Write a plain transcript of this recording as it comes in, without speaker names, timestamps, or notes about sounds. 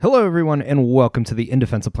Hello, everyone, and welcome to the In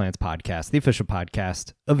Defense of Plants podcast, the official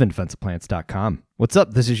podcast of indefenseofplants.com. What's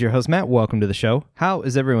up? This is your host, Matt. Welcome to the show. How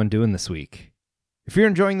is everyone doing this week? If you're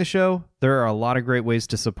enjoying the show, there are a lot of great ways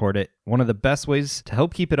to support it. One of the best ways to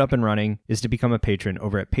help keep it up and running is to become a patron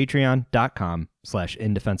over at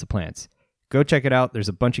patreon.com/indefenseofplants. Go check it out. There's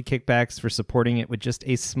a bunch of kickbacks for supporting it with just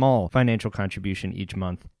a small financial contribution each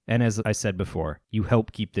month. And as I said before, you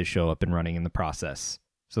help keep this show up and running in the process.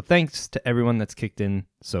 So thanks to everyone that's kicked in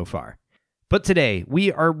so far. But today,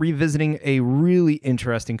 we are revisiting a really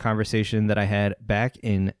interesting conversation that I had back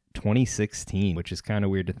in 2016, which is kind of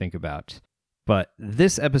weird to think about. But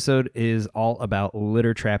this episode is all about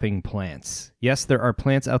litter trapping plants. Yes, there are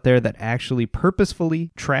plants out there that actually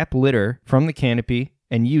purposefully trap litter from the canopy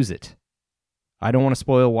and use it. I don't want to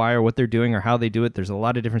spoil why or what they're doing or how they do it. There's a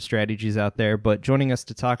lot of different strategies out there, but joining us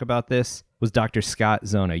to talk about this was Dr. Scott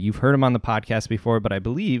Zona. You've heard him on the podcast before, but I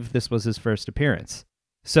believe this was his first appearance.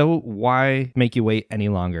 So why make you wait any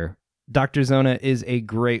longer? Dr. Zona is a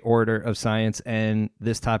great orator of science, and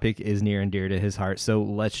this topic is near and dear to his heart, so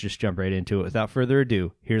let's just jump right into it. Without further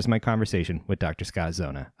ado, here's my conversation with Dr. Scott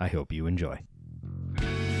Zona. I hope you enjoy.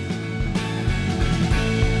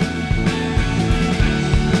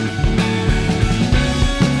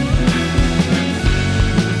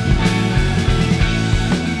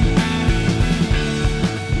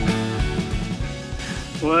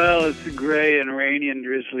 Well, it's gray and rainy and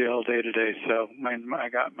drizzly all day today, so I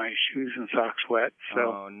got my shoes and socks wet. So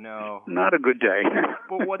oh no, not a good day.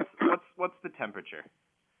 Well, what's the temperature?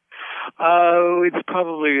 It's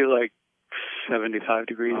probably like 75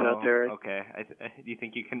 degrees out there. Okay. Do you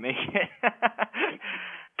think you can make it?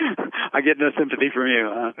 I get no sympathy from you,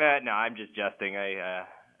 huh? No, I'm just jesting.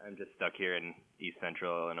 I'm just stuck here in East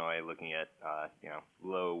Central Illinois, looking at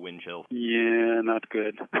low wind chill. Yeah, not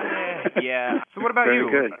good. Yeah. So what about Very you?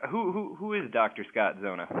 Good. Who is Dr. Scott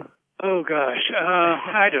Zona? Oh gosh,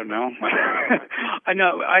 I don't know. I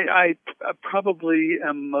know I probably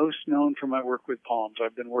am most known for my work with palms.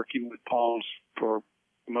 I've been working with palms for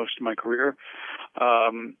most of my career,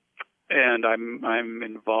 and I'm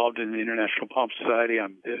involved in the International Palm Society.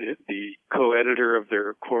 I'm the co-editor of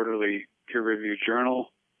their quarterly peer-reviewed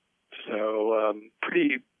journal. So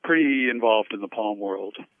pretty involved in the palm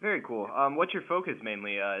world. Very cool. What's your focus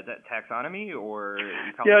mainly? Is that taxonomy or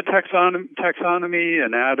ecology? Yeah, taxonomy,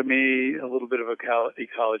 anatomy, a little bit of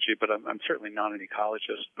ecology, but I'm certainly not an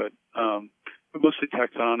ecologist, but mostly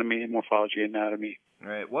taxonomy, morphology, anatomy. All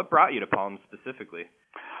right. What brought you to palms specifically?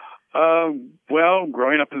 Well,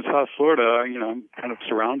 growing up in South Florida, I'm kind of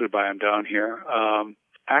surrounded by them down here.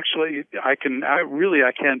 Actually, I can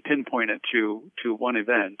pinpoint it to one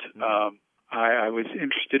event. I was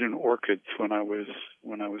interested in orchids when I was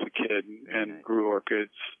a kid and grew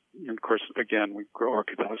orchids. And of course, again, we grow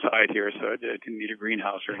orchids outside here, so I didn't need a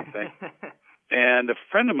greenhouse or anything. And a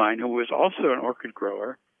friend of mine who was also an orchid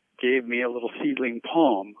grower gave me a little seedling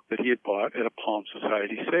palm that he had bought at a Palm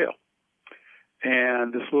Society sale.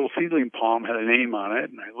 And this little seedling palm had a name on it,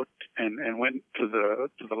 and I looked and went to the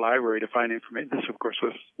library to find information. This, of course,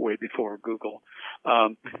 was way before Google.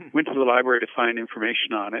 Went to the library to find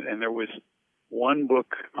information on it, and there was one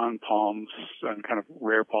book on palms, on kind of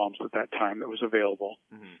rare palms at that time, that was available.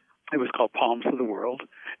 Mm-hmm. It was called Palms of the World,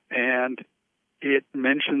 and it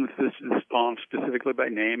mentions this palm specifically by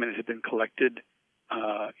name, and it had been collected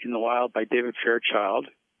in the wild by David Fairchild,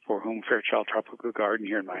 for whom Fairchild Tropical Garden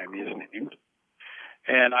here in Miami is named.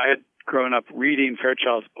 And I had grown up reading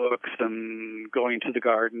Fairchild's books and going to the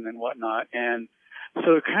garden and whatnot. And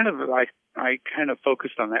so I kind of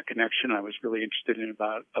focused on that connection. I was really interested in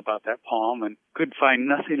about that palm and could find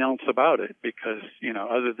nothing else about it because,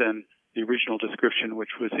 other than the original description,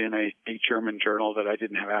 which was in a German journal that I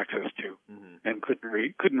didn't have access to and couldn't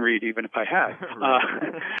read even if I had.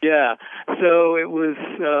 Yeah. So it was,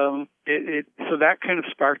 so that kind of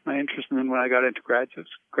sparked my interest. And then when I got into graduate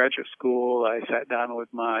school, I sat down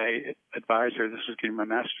with my advisor. This was getting my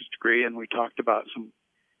master's degree, and we talked about some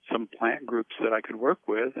plant groups that I could work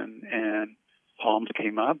with, and palms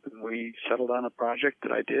came up, and we settled on a project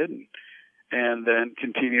that I did, and then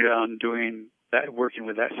continued on doing that, working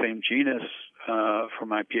with that same genus for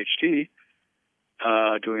my PhD,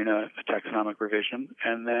 doing a taxonomic revision.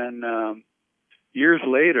 And then years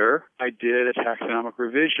later, I did a taxonomic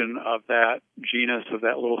revision of that genus, of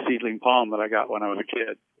that little seedling palm that I got when I was a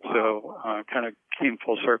kid. Wow. So kind of came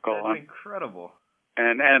full circle. That's incredible.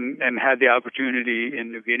 And had the opportunity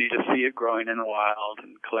in New Guinea to see it growing in the wild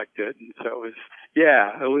and collect it. And so it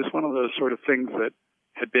was one of those sort of things that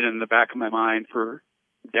had been in the back of my mind for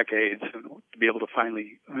decades, and to be able to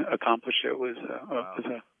finally accomplish it was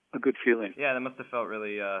a good feeling. Yeah, that must have felt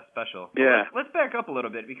really special. Yeah. Let's back up a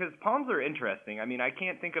little bit, because palms are interesting. I mean, I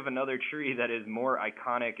can't think of another tree that is more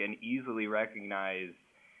iconic and easily recognized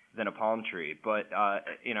than a palm tree. But,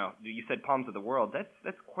 you said palms of the world.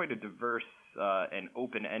 That's quite a diverse and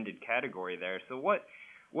open-ended category there. So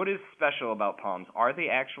what is special about palms? Are they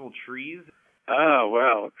actual trees? Oh,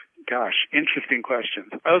 well, gosh, interesting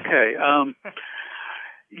questions. Okay.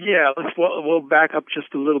 Yeah, we'll back up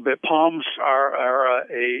just a little bit. Palms are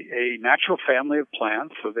a natural family of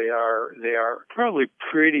plants, so they are probably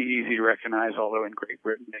pretty easy to recognize. Although in Great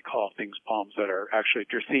Britain they call things palms that are actually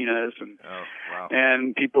dracaenas,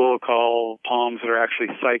 and people call palms that are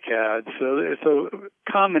actually cycads. So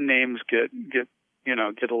common names get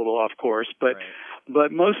a little off course, but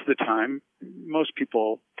most of the time, most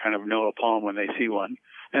people kind of know a palm when they see one.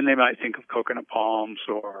 And they might think of coconut palms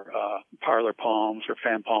or parlor palms or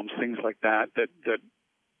fan palms, things like that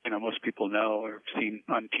most people know or have seen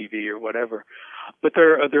on TV or whatever. But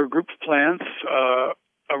there are a group of plants,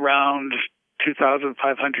 around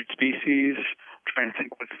 2,500 species. I'm trying to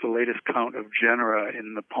think what's the latest count of genera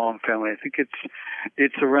in the palm family. I think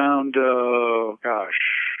it's around how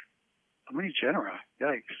many genera?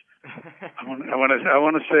 Yikes. I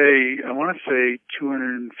want to say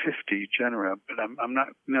 250 genera, but I'm not.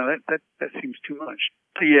 No, that seems too much.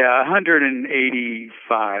 Yeah,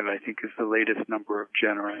 185 I think is the latest number of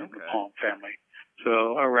genera in the palm family.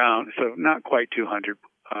 So not quite 200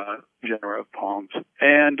 genera of palms,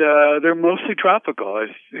 and they're mostly tropical, as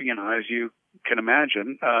you can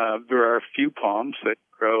imagine. There are a few palms that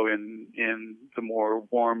grow in the more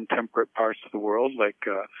warm, temperate parts of the world, like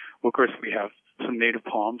of course we have some native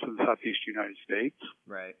palms in the southeast United States.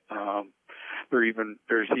 Right.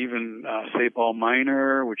 There's even Sabal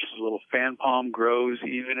minor, which is a little fan palm, grows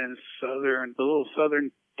even in the little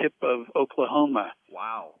southern tip of Oklahoma.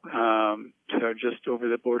 Wow. So just over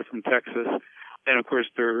the border from Texas. And of course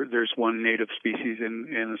there's one native species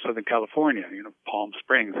in Southern California. Palm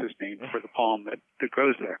Springs is named for the palm that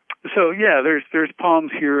grows there. So yeah, there's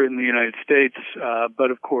palms here in the United States, but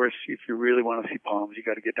of course if you really want to see palms, you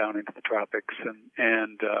got to get down into the tropics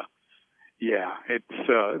and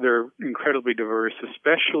they're incredibly diverse,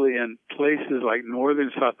 especially in places like northern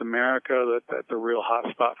South America. That's a real hot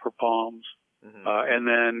spot for palms. Mm-hmm.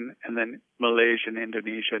 And then Malaysia and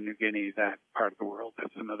Indonesia, New Guinea, that part of the world,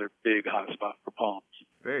 that's another big hotspot for palms.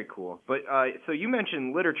 Very cool. But so you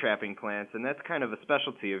mentioned litter trapping plants, and that's kind of a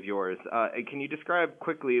specialty of yours. Can you describe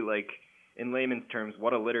quickly, like in layman's terms,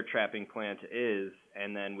 what a litter trapping plant is,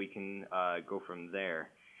 and then we can go from there?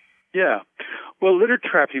 Yeah. Well, litter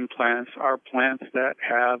trapping plants are plants that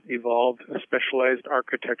have evolved a specialized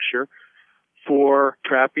architecture for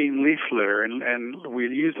trapping leaf litter, and we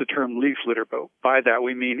use the term leaf litter, but by that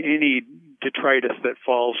we mean any detritus that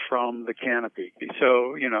falls from the canopy.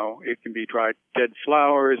 So, it can be dried dead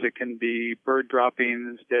flowers, it can be bird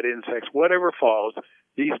droppings, dead insects, whatever falls.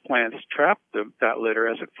 These plants trap that litter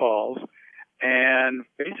as it falls and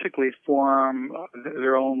basically form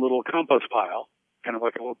their own little compost pile, kind of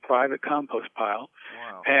like a little private compost pile.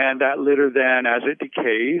 Wow. And that litter then, as it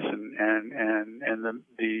decays and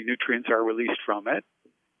the nutrients are released from it,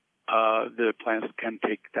 the plants can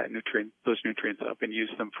take those nutrients up and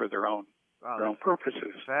use them for their own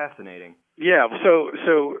purposes. Fascinating. Yeah. So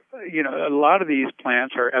a lot of these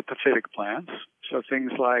plants are epiphytic plants. So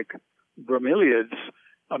things like bromeliads,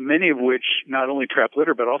 many of which not only trap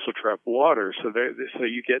litter but also trap water. So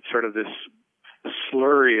you get sort of this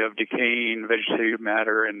slurry of decaying vegetative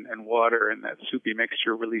matter and water, and that soupy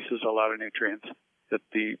mixture releases a lot of nutrients that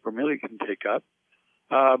the bromelia can take up.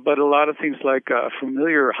 But a lot of things like a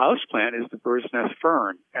familiar houseplant is the bird's nest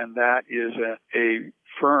fern, and that is a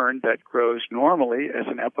fern that grows normally as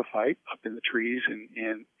an epiphyte up in the trees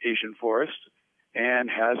in Asian forests and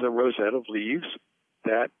has a rosette of leaves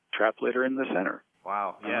that trap litter in the center.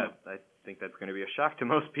 Wow. Yeah, I think that's going to be a shock to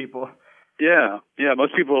most people. Yeah.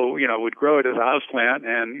 Most people, would grow it as a houseplant,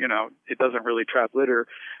 and it doesn't really trap litter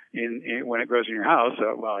when it grows in your house.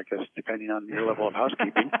 Well, I guess depending on your level of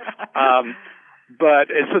housekeeping. But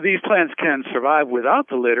so these plants can survive without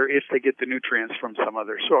the litter if they get the nutrients from some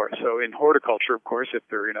other source. So in horticulture, of course, if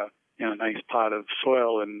they're in a nice pot of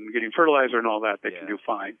soil and getting fertilizer and all that, they can do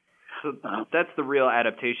fine. So that's the real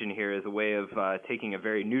adaptation here, is a way of taking a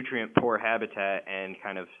very nutrient-poor habitat and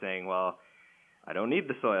kind of saying, well, I don't need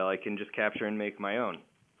the soil. I can just capture and make my own.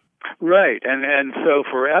 Right. And so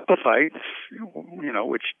for epiphytes,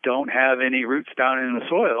 which don't have any roots down in the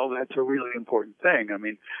soil, that's a really important thing. I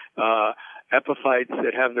mean, epiphytes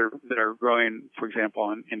that are growing, for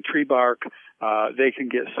example, in tree bark. They can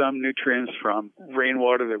get some nutrients from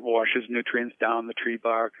rainwater that washes nutrients down the tree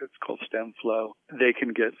bark. It's called stem flow. They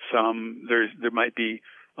can get some. There might be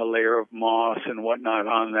a layer of moss and whatnot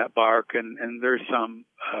on that bark, and there's some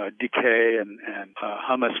decay and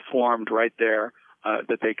humus formed right there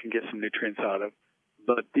that they can get some nutrients out of.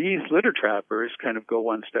 But these litter trappers kind of go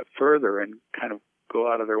one step further and kind of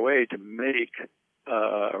go out of their way to make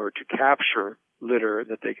or to capture litter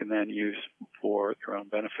that they can then use for their own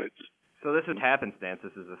benefits. So this is happenstance.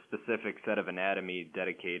 This is a specific set of anatomy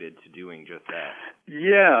dedicated to doing just that.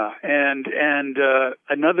 Yeah, and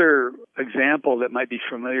another example that might be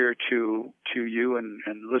familiar to you and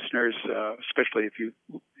listeners, especially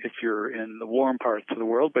if you're in the warm parts of the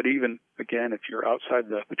world, but even again if you're outside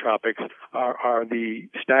the tropics, are the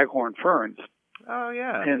staghorn ferns. Oh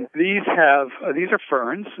yeah. And these are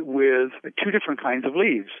ferns with two different kinds of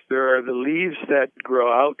leaves. There are the leaves that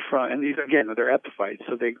grow out from, and these again they're epiphytes,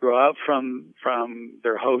 so they grow out from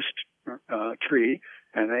their host tree,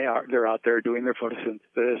 and they're out there doing their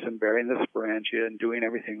photosynthesis and bearing the sporangia and doing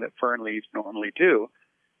everything that fern leaves normally do.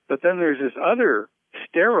 But then there's this other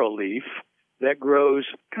sterile leaf that grows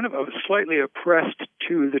kind of slightly oppressed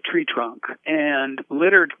to the tree trunk, and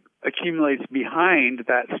litter accumulates behind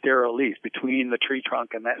that sterile leaf, between the tree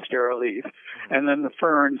trunk and that sterile leaf, and then the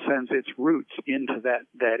fern sends its roots into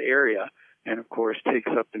that area, and of course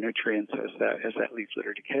takes up the nutrients as that leaf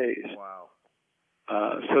litter decays. Wow.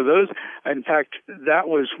 So those, in fact, that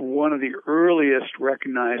was one of the earliest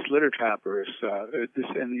recognized litter trappers,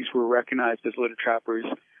 and these were recognized as litter trappers.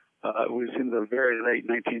 It was in the very late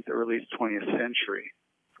 19th, early 20th century.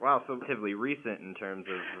 Wow, so relatively recent in terms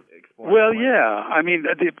of exploring. Well, yeah. I mean,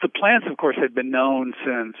 the plants, of course, had been known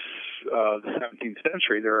since the 17th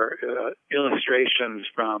century. There are illustrations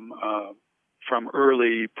from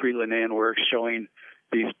early pre-Linnaean works showing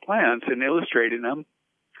these plants and illustrating them,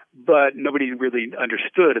 but nobody really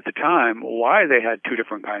understood at the time why they had two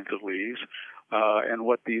different kinds of leaves and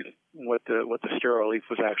what the sterile leaf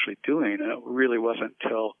was actually doing. And it really wasn't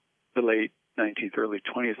till the late 19th, early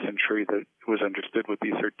 20th century that it was understood what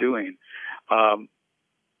these are doing.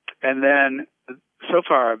 And then, so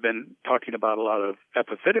far I've been talking about a lot of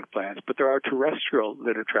epiphytic plants, but there are terrestrial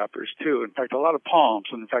litter trappers too. In fact, a lot of palms.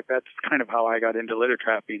 And in fact, that's kind of how I got into litter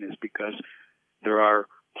trapping, is because there are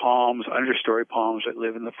palms, understory palms that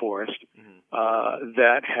live in the forest,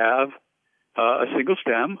 that have a single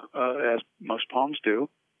stem, as most palms do,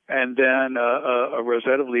 and then a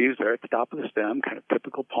rosette of leaves there at the top of the stem, kind of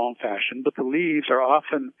typical palm fashion. But the leaves are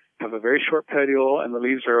often have a very short petiole, and the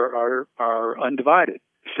leaves are undivided.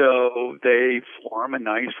 So they form a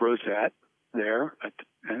nice rosette there,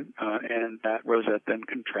 and that rosette then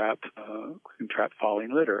can trap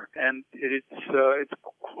falling litter. And it's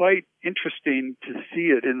quite interesting to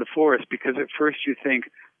see it in the forest, because at first you think,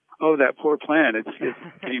 oh, that poor plant, it's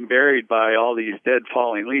being buried by all these dead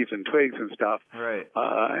falling leaves and twigs and stuff. Right.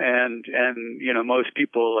 And you know, most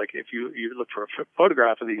people, like if you look for a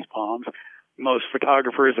photograph of these palms, most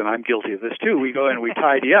photographers, and I'm guilty of this too, we go and we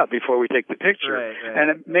tidy up before we take the picture. Right.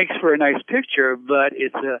 And it makes for a nice picture, but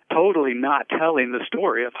it's totally not telling the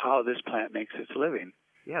story of how this plant makes its living.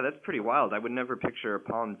 Yeah, that's pretty wild. I would never picture a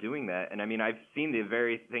palm doing that. And I mean, I've seen the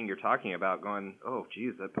very thing you're talking about going, oh,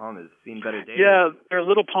 geez, that palm has seen better days. Yeah, there are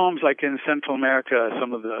little palms like in Central America,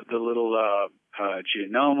 some of the little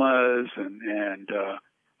geonomas and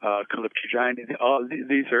calyptrogine. All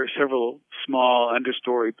these are several small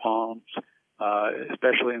understory palms.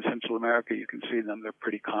 Especially in Central America, you can see them. They're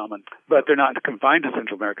pretty common. But they're not confined to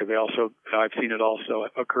Central America. I've seen it also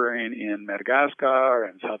occurring in Madagascar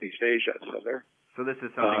and Southeast Asia. So this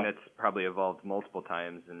is something that's probably evolved multiple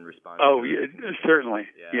times in response. Oh, yeah, certainly.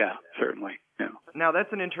 Yeah, certainly. Yeah. Now,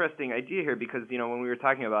 that's an interesting idea here, because, you know, when we were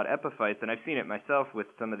talking about epiphytes, and I've seen it myself with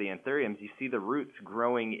some of the anthuriums, you see the roots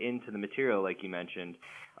growing into the material, like you mentioned.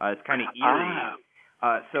 It's kind of eerie.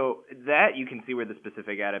 So that you can see where the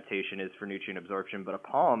specific adaptation is for nutrient absorption, but a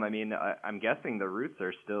palm, I mean, I'm guessing the roots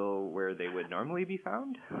are still where they would normally be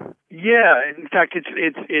found? Yeah, in fact,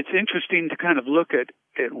 it's interesting to kind of look at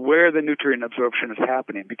where the nutrient absorption is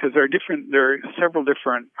happening, because there are several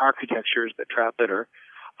different architectures that trap litter,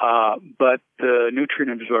 but the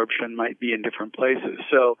nutrient absorption might be in different places.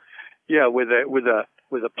 So, yeah, with a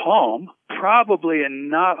palm, probably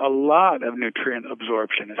not a lot of nutrient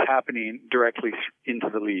absorption is happening directly into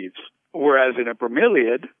the leaves. Whereas in a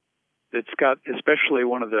bromeliad, it's got, especially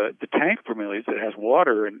one of the tank bromeliads that has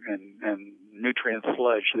water and nutrient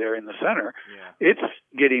sludge there in the center, it's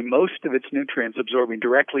getting most of its nutrients absorbing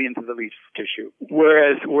directly into the leaf tissue.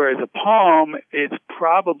 Whereas a palm, it's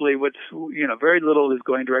probably very little is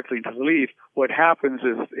going directly into the leaf. What happens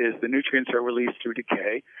is the nutrients are released through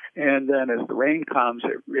decay, and then as the rain comes,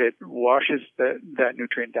 it washes that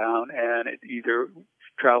nutrient down, and it either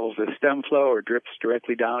travels as stem flow or drips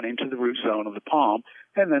directly down into the root zone of the palm,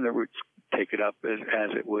 and then the roots take it up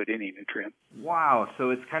as it would any nutrient. Wow,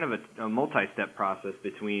 so it's kind of a multi-step process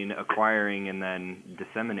between acquiring and then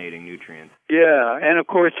disseminating nutrients. Yeah, and of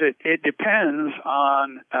course it depends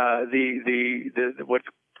on the what's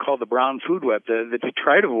called the brown food web, the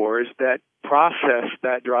detritivores that process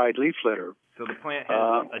that dried leaf litter. So the plant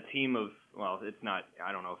has a team of, it's not,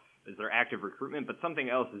 I don't know, is there active recruitment, but something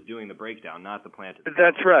else is doing the breakdown, not the plant itself.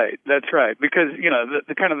 That's right. Because,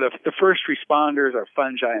 the first responders are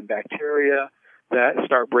fungi and bacteria that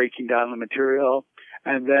start breaking down the material.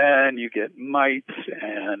 And then you get mites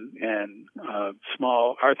and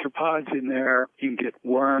small arthropods in there. You can get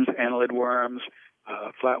worms, annelid worms,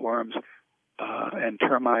 flatworms, and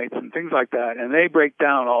termites and things like that. And they break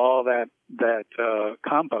down all that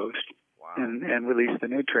compost and release the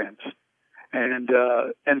nutrients. And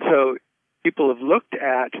so people have looked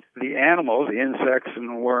at the animals, the insects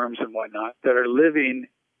and worms and whatnot that are living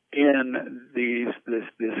in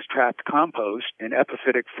this trapped compost in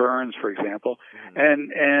epiphytic ferns, for example,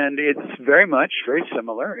 and it's very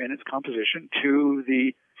similar in its composition to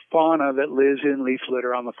the fauna that lives in leaf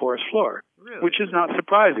litter on the forest floor, which is not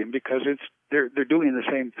surprising because they're doing the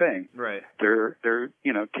same thing. Right. They're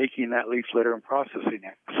taking that leaf litter and processing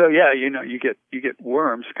it. So you get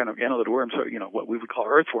worms, kind of annelid worms, so what we would call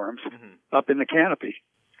earthworms, up in the canopy.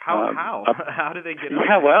 How do they get up?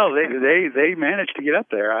 Yeah, well, they manage to get up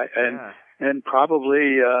there, and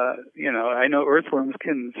probably I know earthworms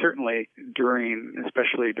can certainly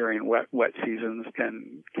especially during wet seasons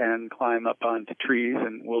can climb up onto trees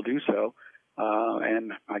and will do so,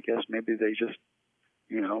 and I guess maybe they just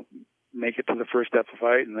make it to the first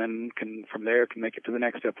epiphyte and then can make it to the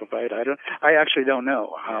next epiphyte. I actually don't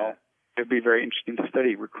know how. It'd be very interesting to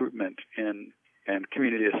study recruitment and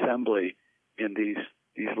community assembly in these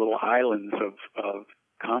little islands of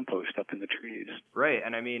compost up in the trees. Right,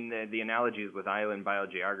 and I mean the analogies with island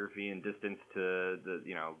biogeography and distance to the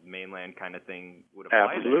mainland kind of thing would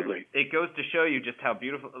apply. Absolutely. There. It goes to show you just how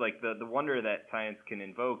beautiful, like the wonder that science can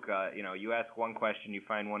invoke. You ask one question, you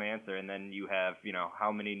find one answer, and then you have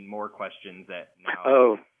how many more questions that now.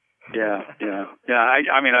 Oh. Yeah.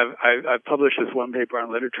 I've published this one paper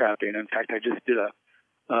on litter trapping. In fact, I just did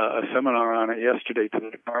a seminar on it yesterday to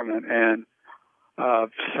the department, and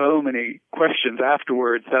so many questions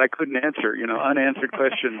afterwards that I couldn't answer, unanswered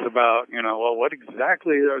questions about, what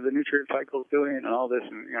exactly are the nutrient cycles doing and all this.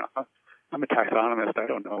 And, I'm a taxonomist. I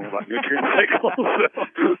don't know about nutrient cycles.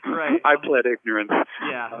 So right. I pled ignorance.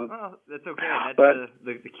 Yeah. Well, that's okay. That's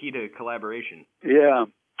the key to collaboration. Yeah.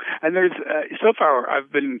 And there's, so far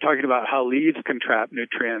I've been talking about how leaves can trap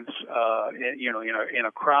nutrients, in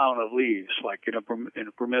a crown of leaves, like in a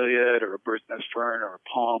bromeliad or a bird's nest fern or a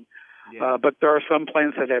palm. Yeah. But there are some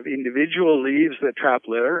plants that have individual leaves that trap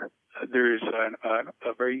litter. There's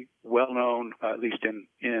a very well-known, at least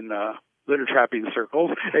in litter trapping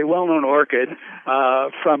circles, a well-known orchid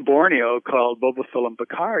from Borneo called Bobophyllum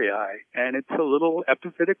beccarii, and it's a little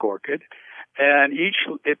epiphytic orchid. And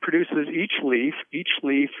it produces each leaf. Each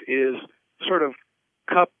leaf is sort of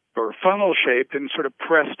cup or funnel shaped and sort of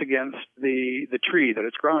pressed against the tree that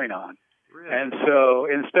it's growing on. Really? And so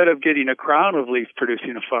instead of getting a crown of leaves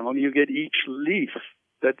producing a funnel, you get each leaf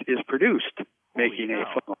that is produced making a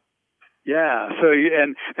funnel. Yeah. So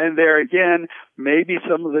and there again, maybe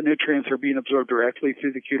some of the nutrients are being absorbed directly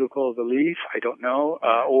through the cuticle of the leaf. I don't know.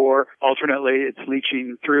 Or alternately, it's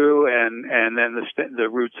leaching through, and then the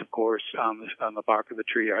roots, of course, on the bark of the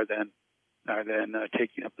tree are then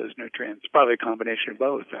taking up those nutrients. Probably a combination of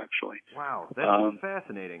both, actually. Wow, that's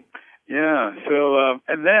fascinating. Yeah. So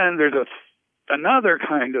and then there's another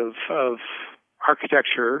kind of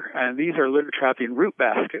architecture, and these are litter trapping root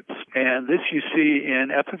baskets. And this you see in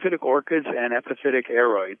epiphytic orchids and epiphytic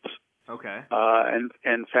aroids. Okay. And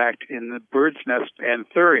in fact, in the bird's nest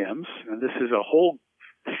anthuriums, and this is a whole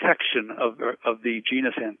section of the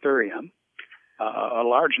genus Anthurium, a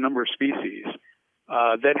large number of species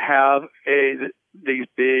that have these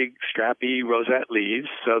big, strappy, rosette leaves,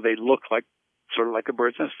 so they look sort of like a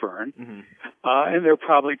bird's nest fern, and they're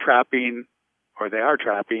probably trapping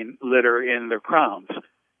litter in their crowns.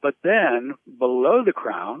 But then, below the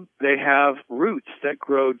crown, they have roots that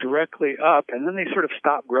grow directly up, and then they sort of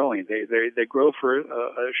stop growing. They grow for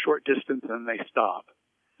a short distance, and they stop.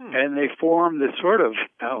 And they form this sort of,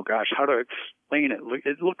 how to explain it?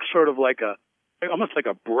 It looks sort of like almost like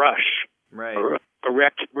a brush, right? Or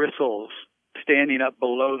erect bristles standing up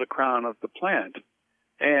below the crown of the plant.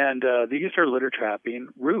 And these are litter trapping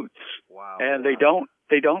roots. Wow. And they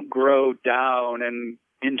don't grow down and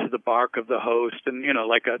into the bark of the host, and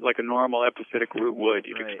like a normal epiphytic root would.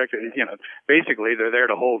 You'd expect it. Basically they're there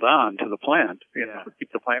to hold on to the plant,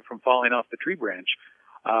 keep the plant from falling off the tree branch.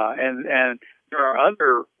 And there are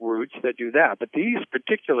other roots that do that, but these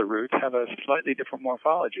particular roots have a slightly different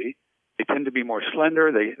morphology. They tend to be more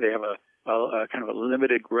slender. They have a kind of a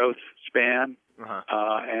limited growth span,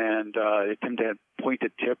 and they tend to have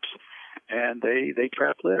pointed tips, and they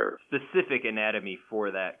trap litter. Specific anatomy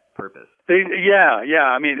for that purpose.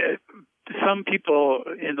 I mean, some people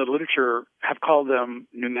in the literature have called them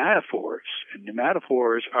pneumatophores, and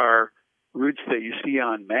pneumatophores are roots that you see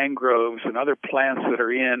on mangroves and other plants that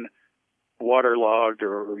are in waterlogged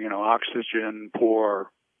or oxygen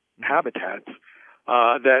poor habitats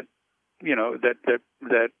that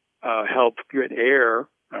help get air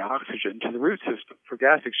and oxygen to the root system for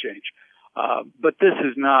gas exchange. But these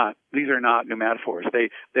are not pneumatophores.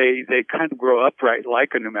 They kind of grow upright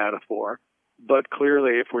like a pneumatophore, but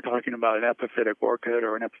clearly if we're talking about an epiphytic orchid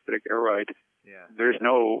or an epiphytic aroid, there's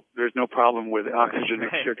no problem with oxygen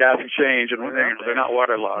or gas exchange, and they're not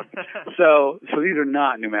waterlogged. So these are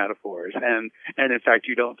not pneumatophores, and in fact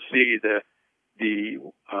you don't see the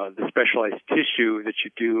specialized tissue that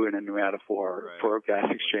you do in a pneumatophore for gas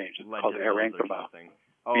exchange. It's called arenchyma.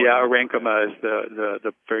 Arenchyma is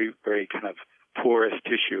the very, very kind of porous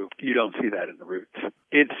tissue. You don't see that in the roots.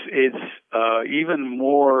 It's even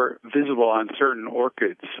more visible on certain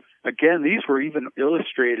orchids. Again, these were even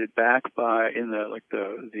illustrated back in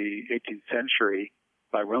the 18th century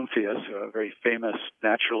by Rumphius, a very famous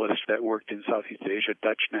naturalist that worked in Southeast Asia,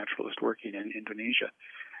 Dutch naturalist working in Indonesia.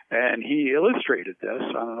 And he illustrated this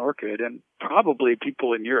on an orchid, and probably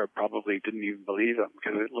people in Europe probably didn't even believe him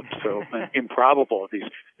because it looked so improbable.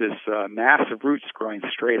 This mass of roots growing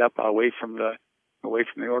straight up away from the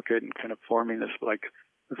orchid and kind of forming this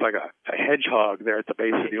it's like a hedgehog there at the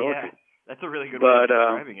base of the orchid. That's a really good way of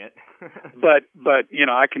describing it. but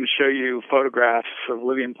I can show you photographs of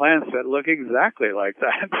living plants that look exactly like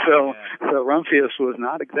that. So Rumphius was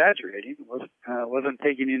not exaggerating. Wasn't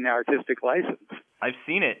taking in the artistic license. I've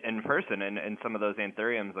seen it in person in some of those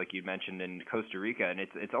anthuriums, like you mentioned in Costa Rica, and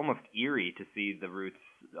it's almost eerie to see the roots,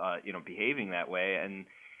 behaving that way. And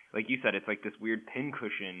like you said, it's like this weird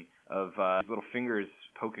pincushion of little fingers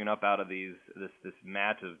poking up out of this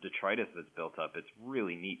mat of detritus that's built up. It's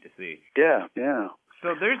really neat to see. Yeah.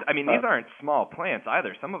 So these aren't small plants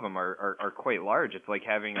either. Some of them are quite large. It's like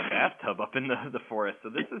having a bathtub up in the forest. So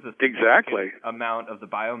this is a significant amount of the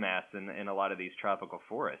biomass in a lot of these tropical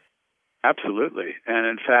forests. Absolutely. And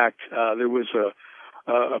in fact, there was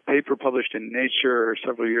a paper published in Nature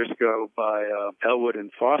several years ago by Elwood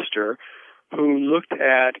and Foster, who looked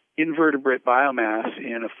at invertebrate biomass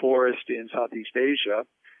in a forest in Southeast Asia,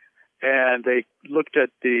 and they looked at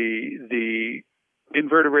the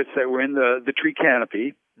invertebrates that were in the tree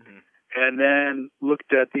canopy, and then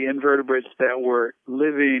looked at the invertebrates that were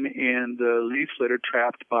living in the leaf litter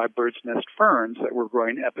trapped by bird's nest ferns that were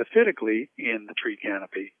growing epiphytically in the tree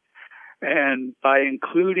canopy. And by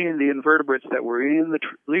including the invertebrates that were in the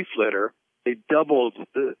leaf litter, they doubled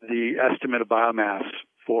the estimate of biomass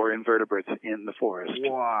for invertebrates in the forest.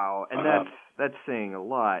 Wow, and that's saying a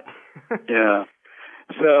lot. Yeah.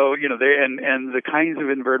 So, they and the kinds of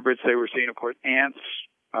invertebrates they were seeing, of course, ants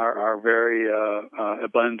are very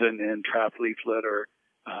abundant in trapped leaf litter,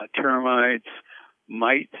 termites,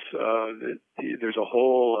 mites. There's a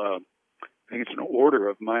whole, I think it's an order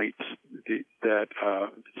of mites that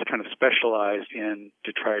is kind of specialized in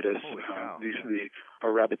detritus. These are the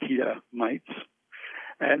Arabidoptera mites.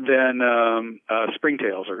 And then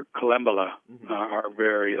springtails or collembola are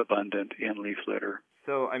very abundant in leaf litter.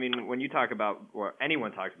 So, when you talk about, or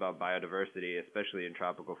anyone talks about biodiversity, especially in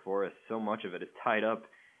tropical forests, so much of it is tied up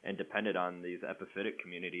and dependent on these epiphytic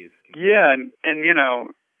communities. Yeah, and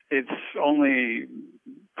it's only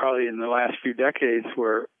probably in the last few decades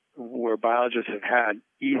where biologists have had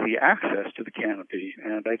easy access to the canopy.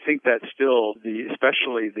 And I think that's still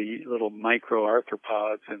especially the little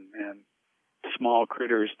microarthropods and small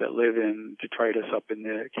critters that live in detritus up in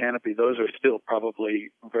the canopy, those are still probably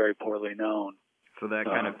very poorly known. So that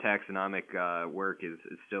kind of taxonomic work is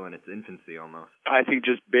still in its infancy almost. I think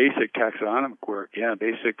just basic taxonomic work,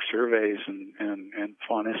 basic surveys and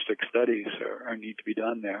faunistic studies need to be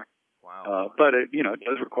done there. Wow. But it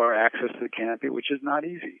does require access to the canopy, which is not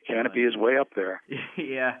easy. Canopy is way up there.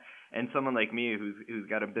 Yeah. and someone like me who's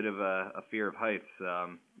got a bit of a fear of heights,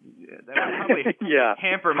 that would probably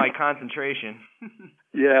hamper my concentration.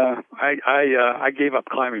 Yeah, I gave up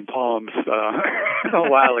climbing palms a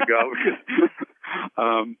while ago because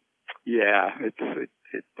it's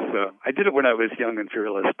I did it when I was young and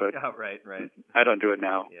fearless, but right. I don't do it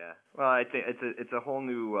now. Yeah, well, I think it's a whole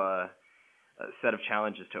new set of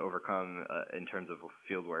challenges to overcome in terms of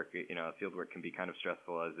field work. Field work can be kind of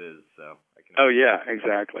stressful as is. So I can. Oh yeah,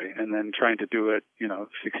 exactly. And then trying to do it,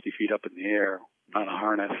 60 feet up in the air on a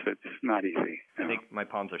harness, it's not easy. I think my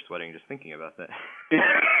palms are sweating just thinking about that.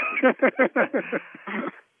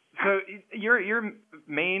 So your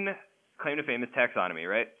main claim to fame is taxonomy,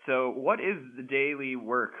 right? So what is the daily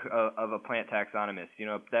work of a plant taxonomist?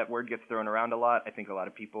 That word gets thrown around a lot. I think a lot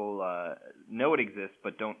of people know it exists,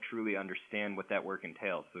 but don't truly understand what that work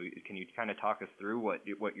entails. So can you kind of talk us through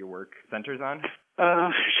what your work centers on?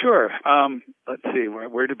 Sure. Let's see,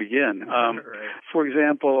 where to begin? Right. For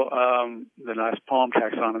example, the last palm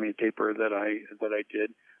taxonomy paper that I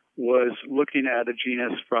did was looking at a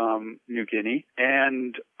genus from New Guinea,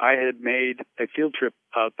 and I had made a field trip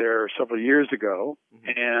out there several years ago,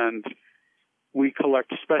 and we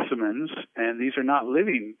collect specimens, and these are not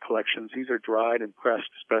living collections. These are dried and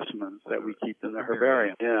pressed specimens that we keep in the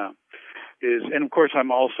herbarium. Yeah. And of course,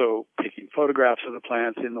 I'm also taking photographs of the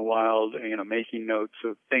plants in the wild, making notes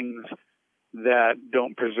of things that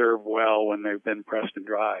don't preserve well when they've been pressed and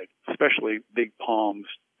dried, especially big palms.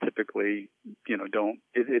 Typically,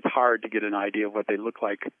 it's hard to get an idea of what they look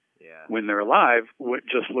like when they're alive,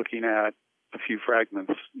 just looking at a few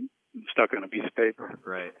fragments stuck on a piece of paper.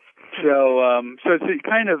 Right. So it's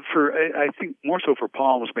kind of I think more so for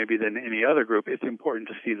palms maybe than any other group, it's important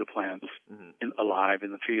to see the plants alive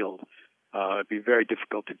in the field. It'd be very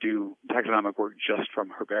difficult to do taxonomic work just from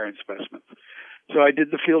herbarium specimens. So I did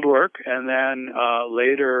the field work and then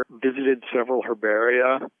later visited several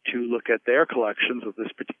herbaria to look at their collections of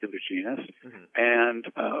this particular genus and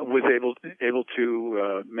was able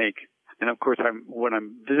to make. And of course, when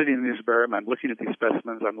I'm visiting these herbarium, I'm looking at these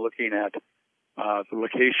specimens. I'm looking at the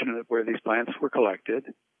location where these plants were collected,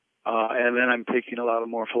 and then I'm taking a lot of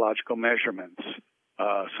morphological measurements.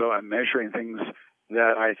 So I'm measuring things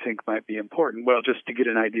that I think might be important. Well, just to get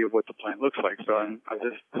an idea of what the plant looks like. So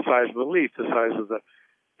the size of the leaf, the size of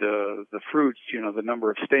the fruits, the number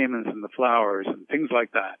of stamens in the flowers and things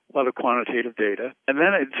like that. A lot of quantitative data. And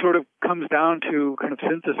then it sort of comes down to kind of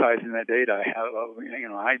synthesizing that data.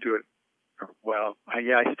 I do it. Well, I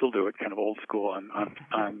still do it kind of old school.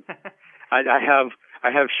 I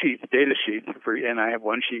have sheets, data sheets and I have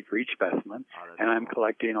one sheet for each specimen. And I'm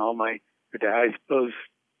collecting all my, I suppose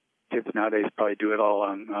kids nowadays probably do it all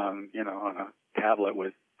on a tablet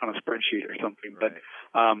on a spreadsheet or something. Right.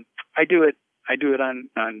 But I do it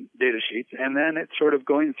on data sheets, and then it's sort of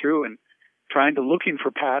going through and looking for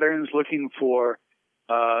patterns, looking for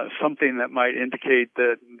something that might indicate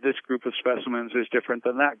that this group of specimens is different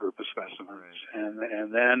than that group of specimens,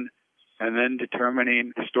 right. and then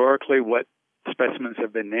determining historically what specimens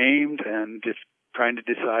have been named and just trying to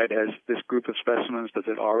decide, as this group of specimens, does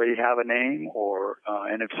it already have a name,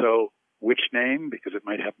 and if so, which name, because it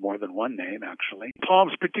might have more than one name, actually.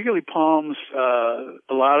 Palms, particularly palms,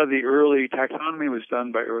 a lot of the early taxonomy was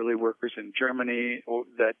done by early workers in Germany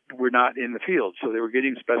that were not in the field, so they were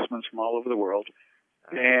getting specimens from all over the world.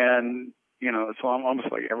 And, it's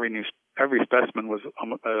almost like every specimen was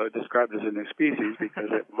described as a new species because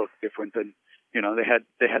it looked different than,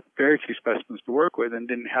 they had very few specimens to work with and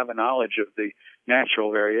didn't have a knowledge of the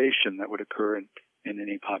natural variation that would occur in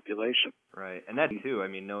any population. Right. And that too,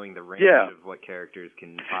 knowing the range of what characters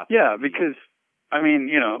can possibly be. Because,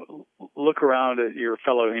 look around at your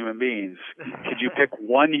fellow human beings. Could you pick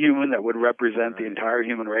one human that would represent the entire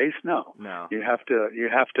human race? No. You have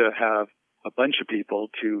to have a bunch of people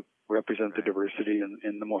to represent the diversity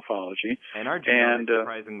in the morphology. And our genome is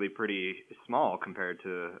surprisingly pretty small compared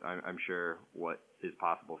to, I'm sure, what is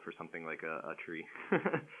possible for something like a tree.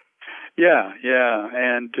 Yeah.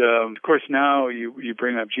 And, of course, now you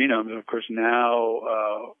bring up genomes. Of course,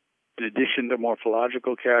 now, in addition to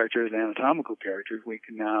morphological characters and anatomical characters, we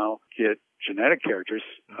can now get genetic characters,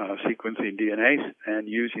 sequencing DNA and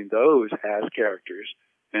using those as characters.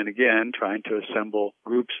 And again, trying to assemble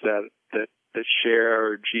groups that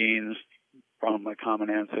share genes from a common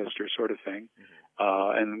ancestor sort of thing.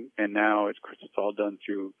 And now it's all done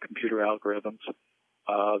through computer algorithms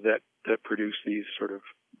that produce these sort of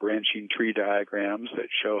branching tree diagrams that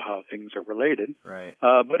show how things are related. Right.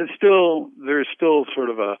 But there's still sort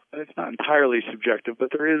of it's not entirely subjective, but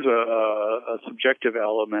there is a subjective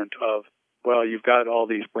element of, well, you've got all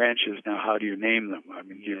these branches now, how do you name them?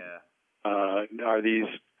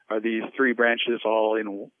 are these three branches all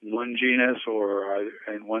in one genus or are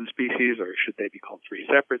in one species, or should they be called three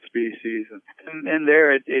separate species? And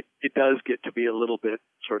there it does get to be a little bit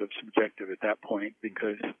sort of subjective at that point,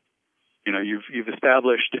 because you've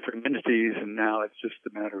established different entities, and now it's just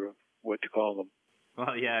a matter of what to call them.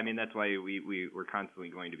 Well, yeah, I mean, that's why we're constantly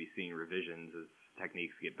going to be seeing revisions as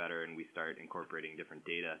techniques get better and we start incorporating different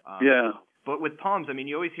data. Yeah. But with palms, I mean,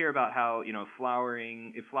 you always hear about how,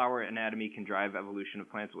 flower anatomy can drive evolution of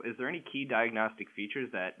plants. Is there any key diagnostic features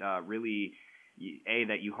that really, A,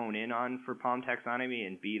 that you hone in on for palm taxonomy,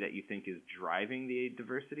 and B, that you think is driving the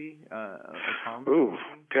diversity of palms? Ooh,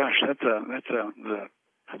 gosh, that's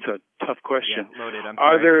a tough question. Yeah, loaded. I'm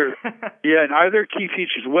sorry. And are there key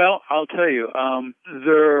features? Well, I'll tell you,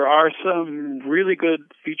 there are some really good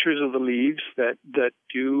features of the leaves that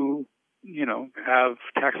do, have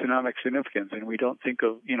taxonomic significance, and we don't think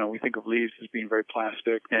of, we think of leaves as being very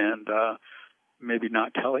plastic and maybe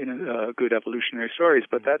not telling good evolutionary stories,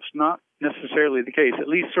 but that's not necessarily the case. At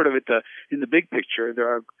least sort of in the big picture,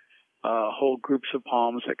 there are whole groups of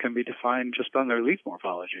palms that can be defined just on their leaf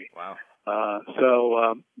morphology. Wow.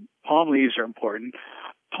 So palm leaves are important.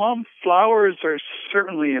 Palm flowers are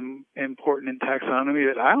certainly important in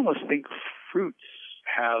taxonomy, but I almost think fruits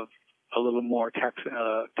have a little more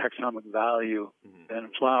taxonomic value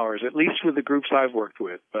than flowers, at least with the groups I've worked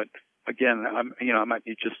with. But again, I might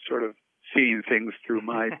be just sort of seeing things through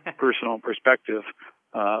my personal perspective.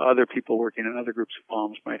 Other people working in other groups of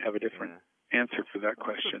palms might have a different answer for that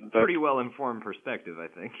question. But pretty well informed perspective, I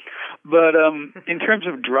think. But in terms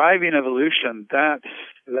of driving evolution, that's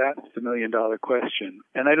the $1 million question,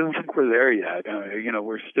 and I don't think we're there yet.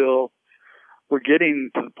 We're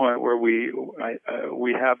getting to the point where we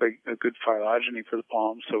have a good phylogeny for the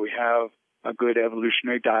palms, so we have a good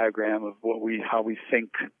evolutionary diagram of how we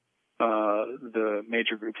think the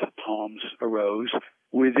major groups of palms arose.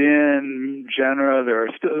 Within genera, there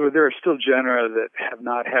are still genera that have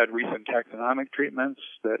not had recent taxonomic treatments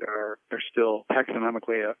that are still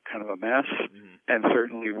taxonomically kind of a mess, and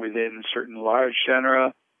certainly within certain large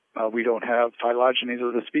genera, we don't have phylogenies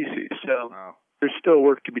of the species. So there's still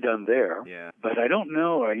work to be done there. Yeah. But I don't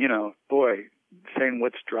know, saying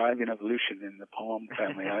what's driving evolution in the palm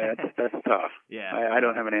family, that's tough. Yeah. I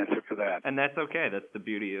don't have an answer for that. And that's okay. That's the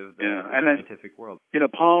beauty of the scientific world.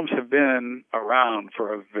 Palms have been around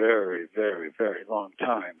for a very, very, very long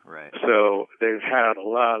time. Right. So they've had a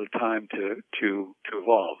lot of time to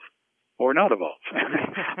evolve. Or not evolve.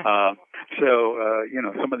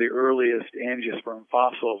 Some of the earliest angiosperm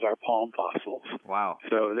fossils are palm fossils. Wow.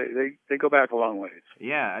 So they go back a long ways.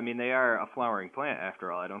 Yeah, I mean, they are a flowering plant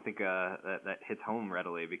after all. I don't think that hits home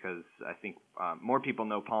readily, because I think more people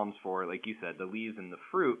know palms for, like you said, the leaves and the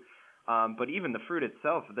fruit. But even the fruit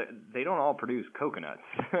itself, they don't all produce coconuts,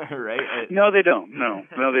 right? No, they don't. No,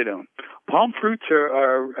 they don't. Palm fruits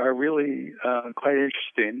are really quite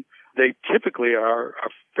interesting. They typically are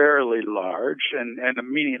fairly large, and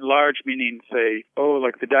large meaning, say,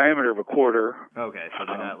 like the diameter of a quarter. Okay, so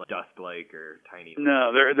they're not like dust-like or tiny.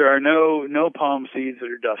 No, there are no palm seeds that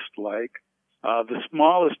are dust-like. The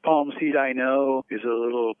smallest palm seed I know is a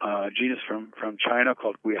little genus from China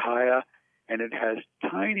called Guihaya, and it has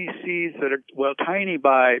tiny seeds that are, tiny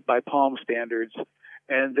by palm standards,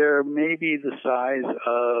 and they're maybe the size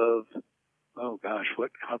of,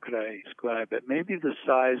 how could I describe it? Maybe the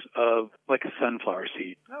size of like a sunflower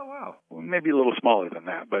seed. Oh, wow. Maybe a little smaller than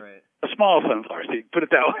that, but right. A small sunflower seed, put it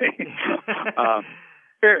that way.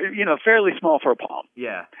 Fairly small for a palm.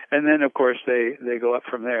 Yeah. And then, of course, they go up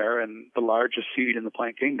from there, and the largest seed in the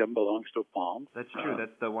plant kingdom belongs to a palm. That's true.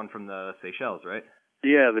 That's the one from the Seychelles, right?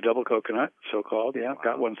 Yeah, the double coconut, so-called. Yeah, wow.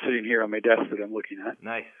 Got one sitting here on my desk that I'm looking at.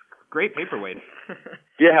 Nice. Great paperweight.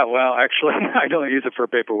 Yeah, well, actually, I don't use it for a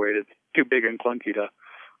paperweight. It's too big and clunky to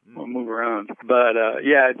move around. But,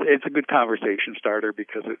 it's a good conversation starter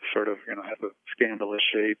because it sort of, has a scandalous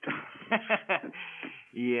shape.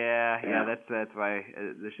 Yeah, that's why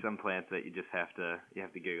there's some plants that you just have to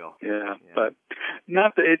giggle. Yeah, but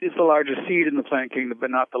it is the largest seed in the plant kingdom,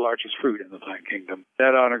 but not the largest fruit in the plant kingdom.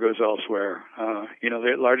 That honor goes elsewhere.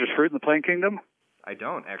 The largest fruit in the plant kingdom? I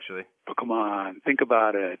don't, actually. Oh, come on, think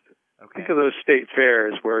about it. Okay. Think of those state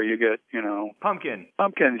fairs where you get, Pumpkins,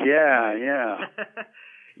 yeah.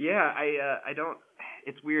 Yeah, I don't.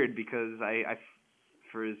 It's weird because I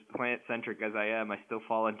for as plant-centric as I am, I still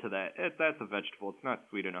fall into that. That's a vegetable. It's not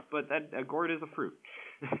sweet enough. But a gourd is a fruit.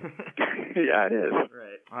 Yeah, it is.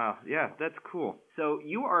 Right. Wow. Yeah, that's cool. So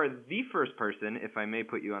you are the first person, if I may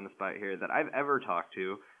put you on the spot here, that I've ever talked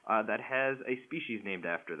to that has a species named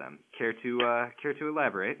after them. Care to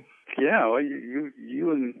elaborate? Yeah, well,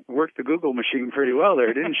 you worked the Google machine pretty well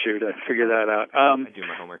there, didn't you, to figure that out? I do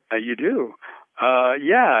my homework. You do.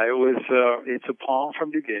 Yeah, it was. It's a palm from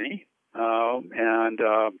New Guinea, and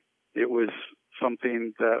it was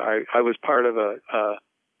something that I was part of a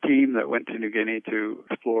team that went to New Guinea to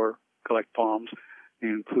explore, collect palms. It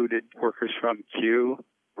included workers from Kew,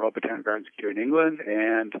 Royal Botanic Gardens Kew in England,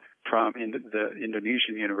 and from the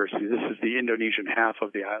Indonesian University. This is the Indonesian half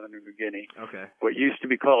of the island of New Guinea. Okay. What used to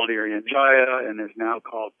be called Irian Jaya and is now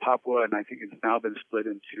called Papua, and I think it's now been split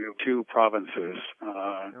into two provinces.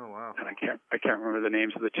 Oh wow. And I can't remember the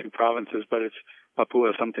names of the two provinces, but it's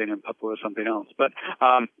Papua something and Papua something else. But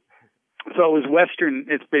so it was western.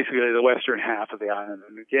 It's basically the western half of the island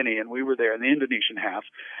of New Guinea, and we were there in the Indonesian half,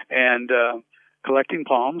 and collecting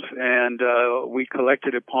palms. And we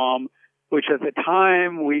collected a palm, which at the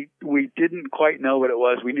time we didn't quite know what it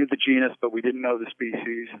was. We knew the genus, but we didn't know the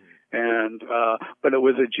species. And but it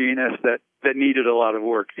was a genus that needed a lot of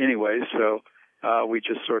work anyway. So we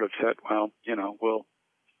just sort of said, well, we'll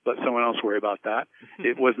let someone else worry about that.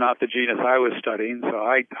 It was not the genus I was studying, so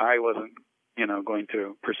I wasn't going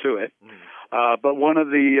to pursue it. But one of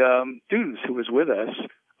the students who was with us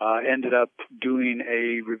ended up doing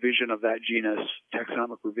a revision of that genus,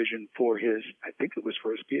 taxonomic revision for his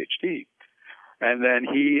PhD. And then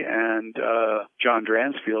he and John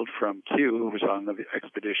Dransfield from Kew, who was on the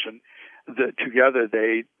expedition, together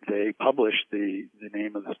they published the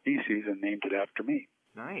name of the species and named it after me.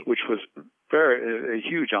 Nice. Which was a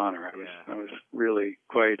huge honor. I was really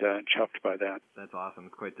quite chuffed by that. That's awesome.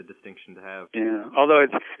 It's quite the distinction to have. Yeah. Although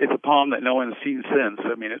it's a palm that no one's seen since.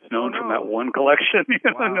 I mean, it's known from that one collection.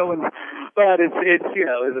 Wow. But it's it's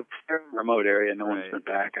a very remote area. No one's been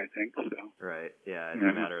back, I think. So. Right. Yeah. It's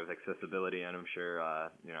a matter of accessibility, and I'm sure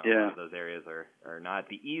a lot of those areas are not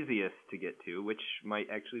the easiest to get to, which might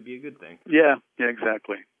actually be a good thing. Yeah. Yeah.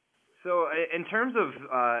 Exactly. So in terms of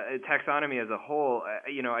taxonomy as a whole,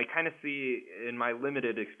 I kind of see in my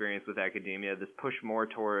limited experience with academia this push more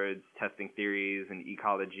towards testing theories and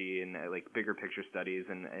ecology and like bigger picture studies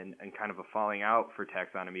and kind of a falling out for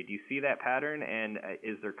taxonomy. Do you see that pattern? And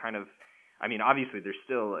is there kind of, obviously there's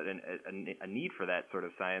still a need for that sort of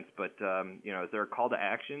science, but is there a call to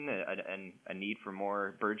action and a need for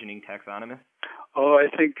more burgeoning taxonomists? Oh,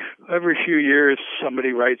 I think every few years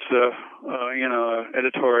somebody writes a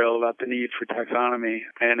editorial about the need for taxonomy,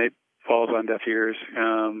 and it falls on deaf ears.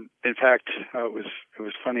 In fact, it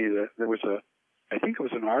was funny that there was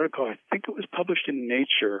an article, I think it was published in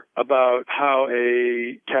Nature, about how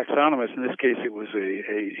a taxonomist, in this case it was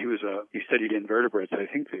he studied invertebrates. I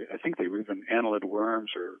think they were even annelid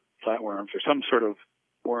worms or flatworms or some sort of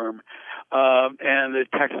worm. And the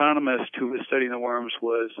taxonomist who was studying the worms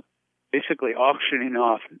was basically auctioning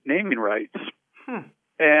off naming rights.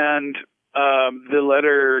 And the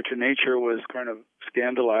letter to Nature was kind of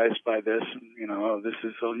scandalized by this. This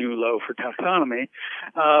is a new low for taxonomy.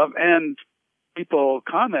 And people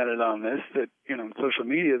commented on this, that, on social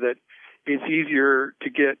media, that it's easier to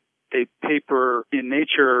get a paper in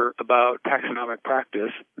Nature about taxonomic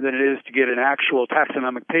practice than it is to get an actual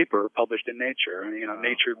taxonomic paper published in Nature.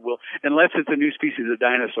 Nature will, unless it's a new species of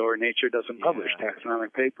dinosaur, Nature doesn't publish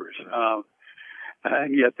taxonomic papers.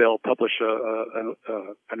 And yet they'll publish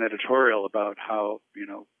an editorial about how,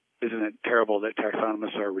 isn't it terrible that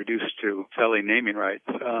taxonomists are reduced to selling naming rights?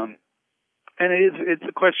 And it's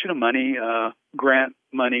a question of money. Grant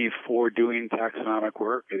money for doing taxonomic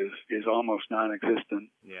work is almost non-existent.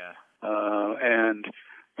 Yeah. And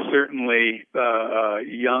certainly,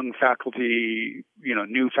 young faculty,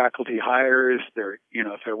 new faculty hires, they're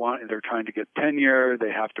trying to get tenure,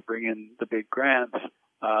 they have to bring in the big grants.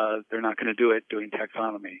 They're not going to do it doing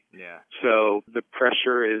taxonomy. Yeah. So the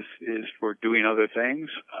pressure is for doing other things.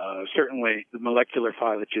 Certainly the molecular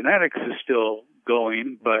phylogenetics is still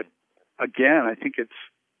going, but again, I think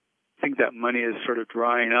that money is sort of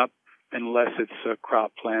drying up unless it's a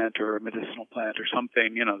crop plant or a medicinal plant or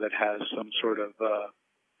something, that has some sort of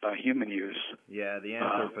human use. Yeah, the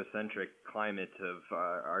anthropocentric climate of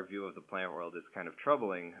our view of the plant world is kind of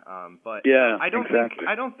troubling. But yeah, I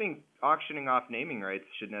don't think auctioning off naming rights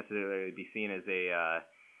should necessarily be seen as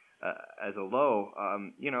a low.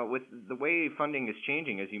 With the way funding is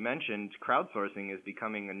changing, as you mentioned, crowdsourcing is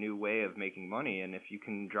becoming a new way of making money, and if you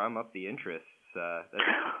can drum up the interest, that's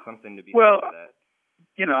something to be said for that.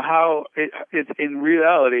 how it's in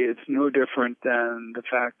reality, it's no different than the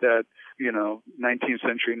fact that, 19th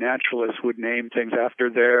century naturalists would name things after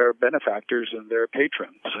their benefactors and their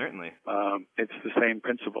patrons. Certainly. It's the same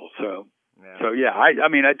principle. So I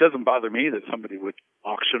mean, it doesn't bother me that somebody would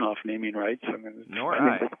auction off naming rights. I mean,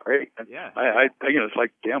 it's great. Yeah. It's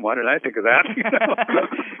like, damn, why did I think of that?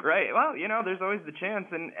 Right. Well, there's always the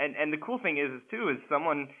chance, and the cool thing is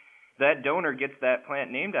someone, that donor gets that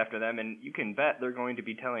plant named after them, and you can bet they're going to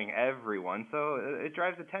be telling everyone. So it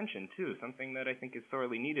drives attention too, something that I think is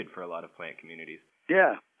sorely needed for a lot of plant communities.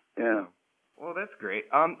 Yeah. Well, that's great.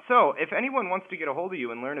 So if anyone wants to get a hold of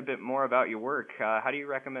you and learn a bit more about your work, how do you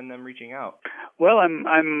recommend them reaching out? Well,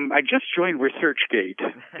 I just joined ResearchGate.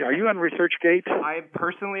 Are you on ResearchGate? I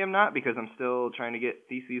personally am not, because I'm still trying to get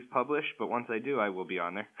theses published, but once I do, I will be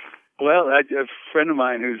on there. Well, a friend of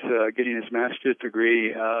mine who's getting his master's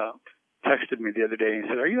degree texted me the other day and he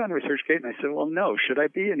said, "Are you on ResearchGate?" And I said, "Well, no. Should I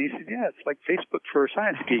be?" And he said, "Yeah, it's like Facebook for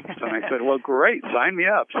science geeks." And I said, "Well, great. Sign me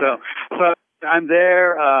up." So I'm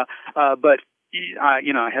there, but I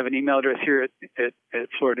have an email address here at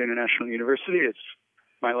Florida International University. It's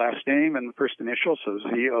my last name and the first initial, so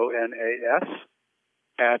ZONAS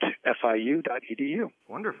 @FIU.edu.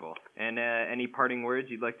 Wonderful. And any parting words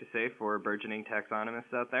you'd like to say for burgeoning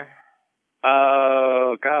taxonomists out there?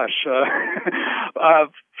 Oh, gosh.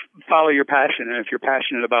 Follow your passion. And if you're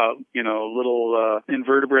passionate about, little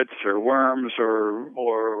invertebrates or worms or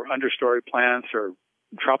understory plants or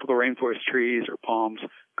tropical rainforest trees or palms,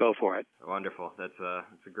 go for it. Wonderful. That's a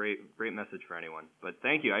great message for anyone. But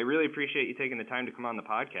thank you. I really appreciate you taking the time to come on the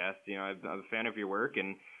podcast. I'm a fan of your work,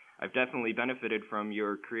 and I've definitely benefited from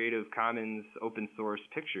your Creative Commons open source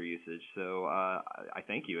picture usage. So I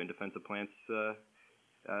thank you. In Defense of Plants,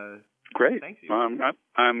 great. Thank you.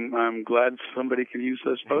 I'm glad somebody can use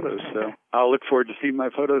those photos. So I'll look forward to seeing my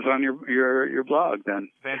photos on your blog then.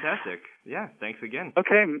 Fantastic. Yeah. Thanks again.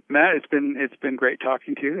 Okay, Matt. It's been great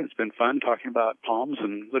talking to you. It's been fun talking about palms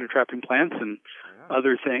and litter trapping plants and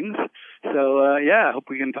other things. So I hope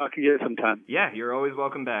we can talk again sometime. Yeah, you're always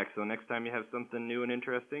welcome back. So next time you have something new and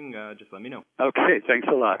interesting, just let me know. Okay. Thanks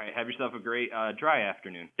a lot. All right. Have yourself a great dry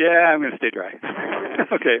afternoon. Yeah, I'm going to stay dry.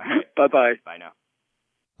 Okay. Right. Bye-bye. Bye now.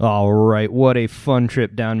 All right, what a fun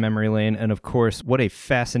trip down memory lane, and of course, what a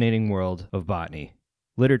fascinating world of botany.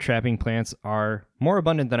 Litter trapping plants are more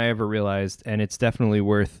abundant than I ever realized, and it's definitely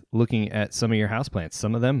worth looking at some of your houseplants.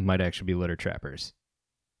 Some of them might actually be litter trappers.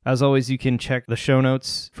 As always, you can check the show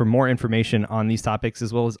notes for more information on these topics,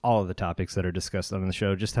 as well as all of the topics that are discussed on the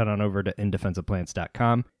show. Just head on over to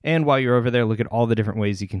indefenseofplants.com. And while you're over there, look at all the different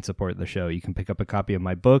ways you can support the show. You can pick up a copy of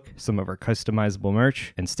my book, some of our customizable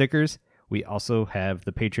merch, and stickers. We also have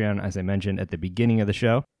the Patreon, as I mentioned at the beginning of the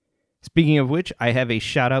show. Speaking of which, I have a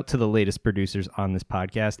shout out to the latest producers on this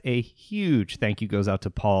podcast. A huge thank you goes out to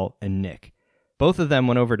Paul and Nick. Both of them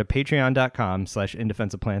went over to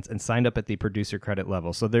patreon.com/indefenseofplants and signed up at the producer credit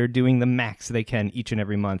level. So they're doing the max they can each and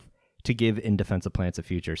every month to give In Defense of Plants a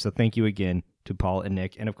future. So thank you again to Paul and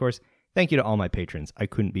Nick. And of course, thank you to all my patrons. I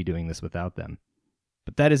couldn't be doing this without them.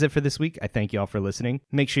 But that is it for this week. I thank you all for listening.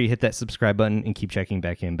 Make sure you hit that subscribe button and keep checking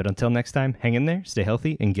back in. But until next time, hang in there, stay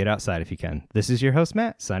healthy, and get outside if you can. This is your host,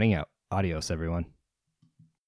 Matt, signing out. Adios, everyone.